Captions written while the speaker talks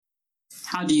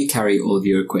How do you carry all of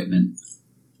your equipment?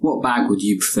 What bag would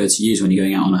you prefer to use when you're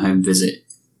going out on a home visit?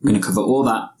 I'm going to cover all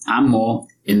that and more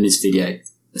in this video.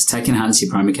 Let's take enhance your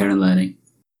primary care and learning.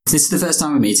 If this is the first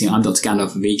time we're meeting, I'm Dr.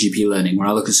 Gandalf of EGP Learning, where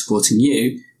I look at supporting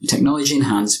you with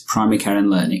technology-enhanced primary care and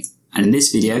learning. And in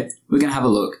this video, we're going to have a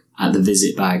look at the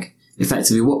visit bag.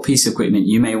 Effectively, what piece of equipment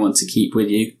you may want to keep with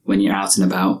you when you're out and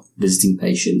about visiting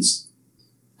patients.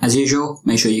 As usual,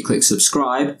 make sure you click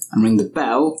subscribe and ring the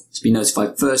bell to be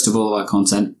notified first of all of our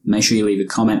content. Make sure you leave a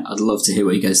comment. I'd love to hear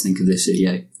what you guys think of this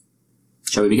video.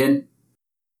 Shall we begin?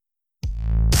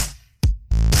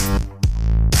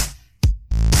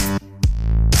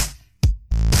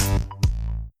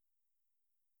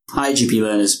 Hi GP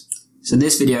learners. So in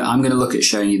this video, I'm going to look at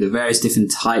showing you the various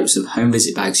different types of home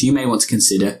visit bags you may want to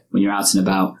consider when you're out and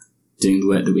about doing the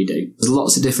work that we do. There's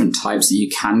lots of different types that you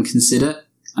can consider,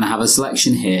 and I have a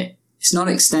selection here. It's not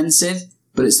extensive,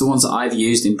 but it's the ones that I've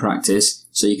used in practice,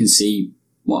 so you can see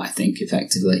what I think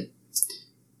effectively.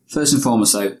 First and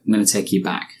foremost though, I'm going to take you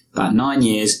back about 9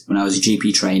 years when I was a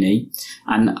GP trainee,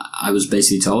 and I was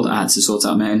basically told I had to sort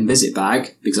out my own visit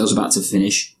bag because I was about to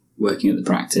finish working at the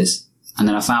practice. And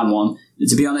then I found one that,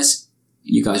 to be honest,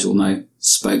 you guys all know,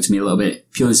 spoke to me a little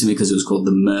bit, purely simply because it was called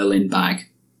the Merlin bag.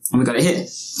 And we got it here.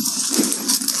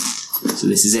 So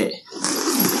this is it.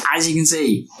 As you can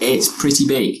see, it's pretty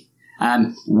big.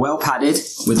 Well padded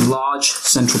with large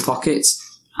central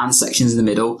pockets and sections in the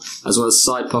middle, as well as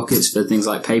side pockets for things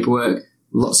like paperwork.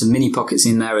 Lots of mini pockets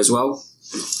in there as well.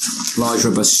 Large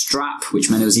rubber strap, which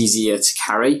meant it was easier to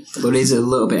carry, but it is a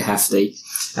little bit hefty.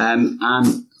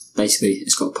 And basically,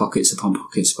 it's got pockets upon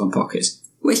pockets upon pockets,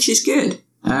 which is good.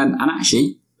 And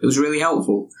actually, it was really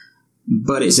helpful.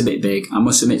 But it's a bit big. I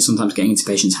must admit, sometimes getting into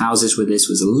patients' houses with this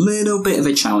was a little bit of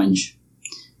a challenge.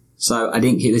 So I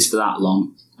didn't keep this for that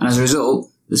long. And as a result,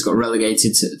 this got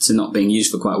relegated to not being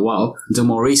used for quite a while, until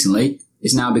more recently,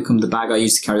 it's now become the bag I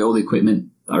use to carry all the equipment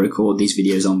that I record these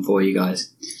videos on for you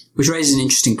guys. Which raises an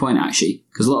interesting point actually,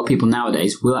 because a lot of people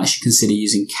nowadays will actually consider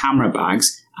using camera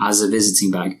bags as a visiting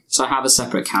bag. So I have a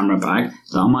separate camera bag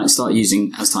that I might start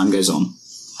using as time goes on.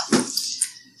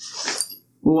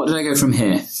 Well, what did I go from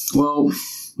here? Well,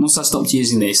 once I stopped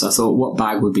using this, I thought what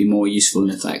bag would be more useful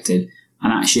and effective.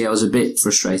 And actually, I was a bit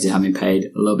frustrated having paid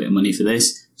a little bit of money for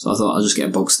this, so I thought I'll just get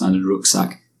a bog standard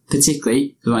rucksack.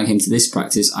 Particularly because when I came to this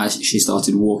practice, I actually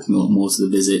started walking a lot more to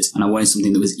the visits, and I wanted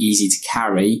something that was easy to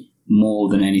carry more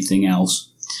than anything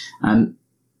else. And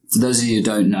for those of you who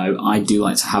don't know, I do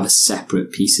like to have a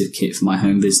separate piece of kit for my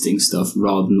home visiting stuff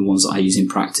rather than the ones that I use in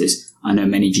practice. I know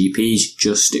many GPs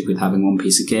just stick with having one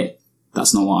piece of kit.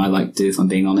 That's not what I like to do, if I'm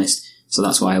being honest. So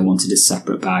that's why I wanted a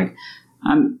separate bag.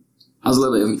 I was a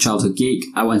little bit of a childhood geek.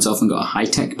 I went off and got a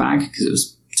high-tech bag because it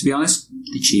was, to be honest,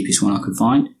 the cheapest one I could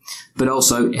find. But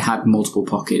also, it had multiple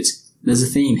pockets. There's a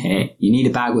theme here. You need a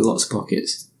bag with lots of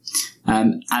pockets.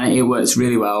 And it worked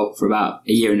really well for about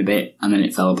a year and a bit, and then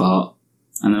it fell apart.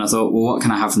 And then I thought, well, what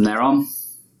can I have from there on?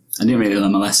 I didn't really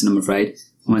learn my lesson, I'm afraid.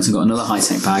 I went and got another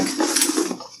high-tech bag.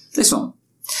 This one.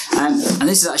 And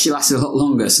this has actually lasted a lot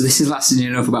longer. So this has lasted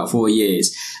for about 4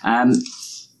 years.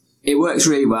 It works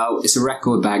really well. It's a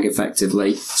record bag,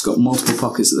 effectively. It's got multiple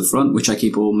pockets at the front, which I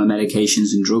keep all my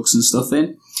medications and drugs and stuff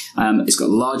in. It's got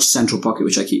a large central pocket,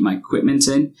 which I keep my equipment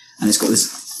in. And it's got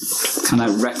this kind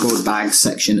of record bag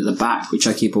section at the back, which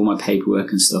I keep all my paperwork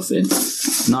and stuff in.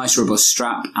 Nice robust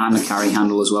strap and a carry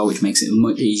handle as well, which makes it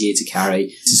much easier to carry.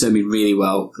 It's served me really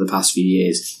well for the past few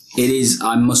years. It is,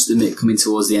 I must admit, coming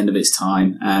towards the end of its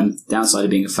time. Downside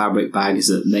of being a fabric bag is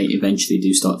that they eventually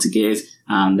do start to give,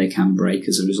 and they can break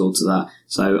as a result of that.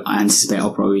 So I anticipate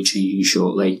I'll probably be changing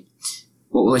shortly.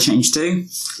 What will I change to?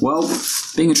 Well,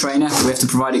 being a trainer, we have to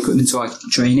provide equipment to our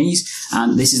trainees,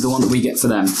 and this is the one that we get for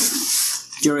them.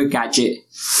 Duro Gadget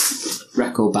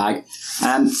record bag.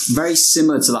 Very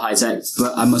similar to the high-tech,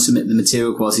 but I must admit the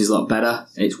material quality is a lot better.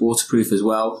 It's waterproof as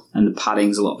well, and the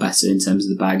padding's a lot better in terms of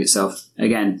the bag itself.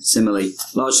 Again, similarly,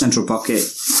 large central pocket,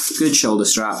 good shoulder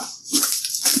strap,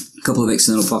 a couple of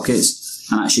external pockets,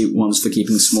 and actually ones for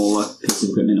keeping smaller pieces of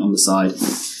equipment on the side.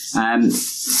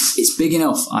 It's big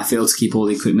enough, I feel, to keep all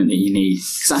the equipment that you need.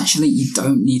 Because actually, you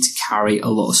don't need to carry a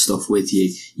lot of stuff with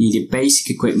you. You need your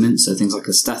basic equipment, so things like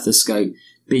a stethoscope,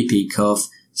 BP cuff,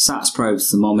 SATS probe,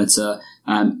 thermometer,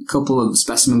 a couple of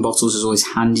specimen bottles is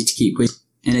always handy to keep with.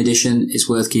 In addition, it's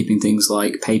worth keeping things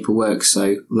like paperwork,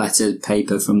 so lettered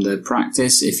paper from the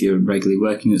practice if you're regularly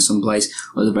working at some place,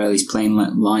 or at the very least plain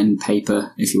line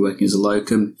paper if you're working as a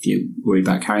locum, if you're worried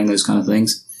about carrying those kind of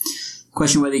things.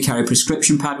 Question whether you carry a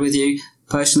prescription pad with you.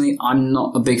 Personally, I'm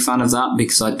not a big fan of that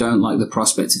because I don't like the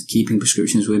prospect of keeping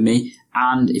prescriptions with me.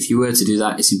 And if you were to do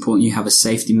that, it's important you have a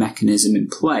safety mechanism in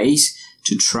place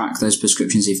to track those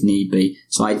prescriptions if need be.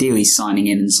 So ideally, signing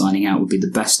in and signing out would be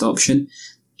the best option.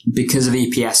 Because of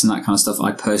EPS and that kind of stuff,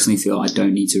 I personally feel I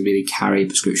don't need to really carry a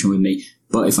prescription with me.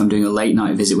 But if I'm doing a late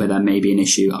night visit where there may be an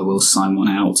issue, I will sign one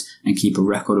out and keep a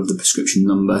record of the prescription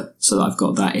number so that I've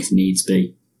got that if needs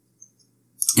be.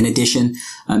 In addition,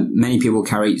 many people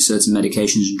carry certain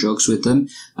medications and drugs with them.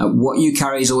 What you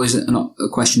carry is always a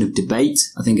question of debate.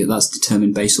 I think that's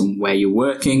determined based on where you're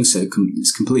working, so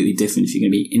it's completely different if you're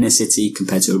going to be in a city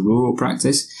compared to a rural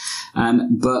practice.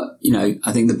 But,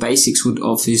 I think the basics would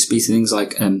obviously be things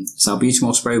like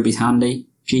salbutamol spray would be handy,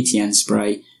 GTN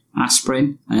spray,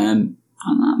 aspirin, and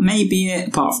that may be it,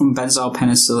 apart from benzyl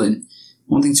penicillin.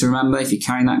 One thing to remember, if you're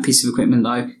carrying that piece of equipment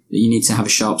though, that you need to have a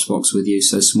sharps box with you,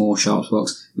 so a small sharps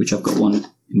box, which I've got one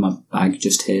in my bag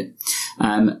just here.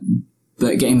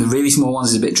 But getting the really small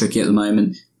ones is a bit tricky at the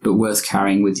moment, but worth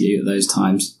carrying with you at those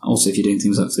times. Also, if you're doing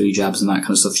things like flu jabs and that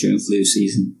kind of stuff during flu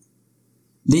season.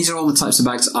 These are all the types of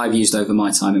bags I've used over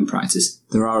my time in practice.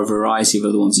 There are a variety of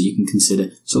other ones that you can consider.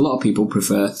 So a lot of people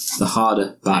prefer the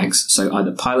harder bags, so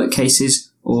either pilot cases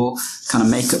or kind of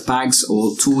makeup bags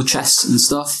or tool chests and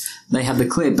stuff. They have the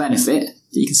clear benefit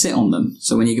that you can sit on them.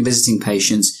 So when you're visiting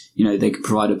patients, they could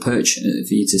provide a perch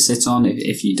for you to sit on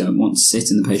if you don't want to sit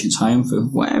in the patient's home for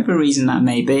whatever reason that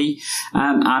may be,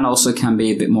 and also can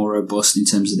be a bit more robust in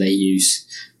terms of their use.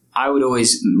 I would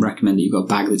always recommend that you've got a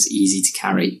bag that's easy to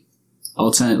carry.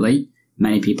 Alternately,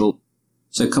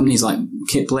 so companies like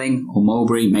Kipling or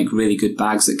Mulberry make really good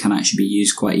bags that can actually be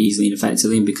used quite easily and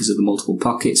effectively, and because of the multiple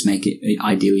pockets, make it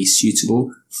ideally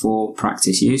suitable for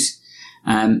practice use.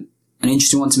 An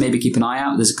interesting one to maybe keep an eye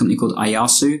out, there's a company called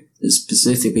Ayasu that's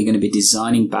specifically going to be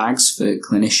designing bags for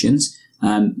clinicians.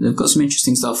 They've got some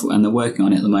interesting stuff and they're working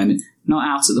on it at the moment. Not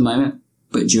out at the moment,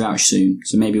 but due out soon,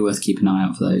 so maybe worth keeping an eye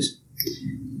out for those.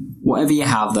 Whatever you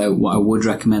have though, what I would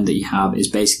recommend that you have is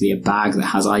basically a bag that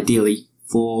has ideally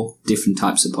 4 different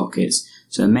types of pockets.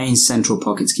 So a main central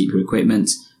pocket to keep your equipment,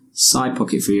 side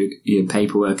pocket for your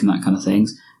paperwork and that kind of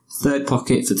things, third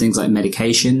pocket for things like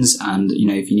medications and,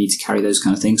 if you need to carry those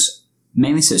kind of things,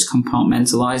 mainly so it's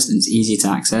compartmentalized and it's easy to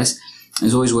access.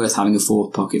 It's always worth having a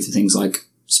fourth pocket for things like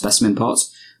specimen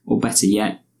pots, or better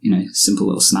yet, simple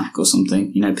little snack or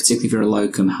something. Particularly if you're a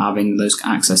locum, having those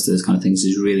access to those kind of things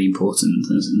is really important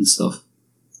and stuff.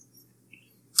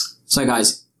 So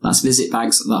guys, that's visit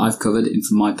bags that I've covered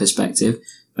from my perspective.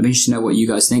 I'd be interested to know what you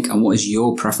guys think and what is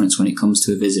your preference when it comes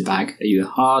to a visit bag. Are you a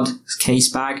hard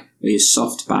case bag or are you a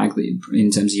soft bag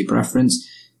in terms of your preference?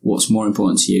 What's more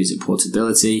important to you? Is it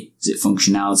portability? Is it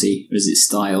functionality? Or is it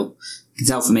style? You can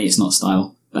tell for me it's not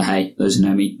style, but hey, those who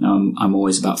know me know I'm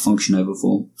always about function over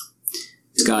form.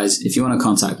 So guys, if you want to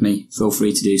contact me, feel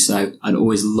free to do so. I'd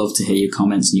always love to hear your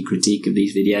comments and your critique of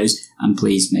these videos, and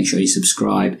please make sure you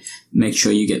subscribe. Make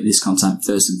sure you get this content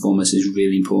first and foremost. Is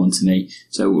really important to me.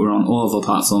 So we're on all of our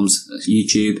platforms,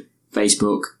 YouTube,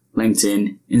 Facebook,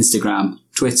 LinkedIn, Instagram,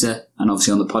 Twitter, and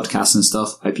obviously on the podcast and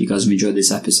stuff. Hope you guys have enjoyed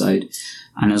this episode.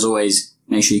 And as always,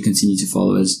 make sure you continue to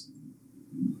follow us.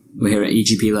 We're here at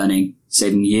EGP Learning,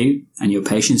 saving you and your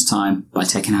patients time by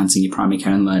tech enhancing your primary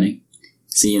care and learning.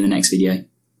 See you in the next video.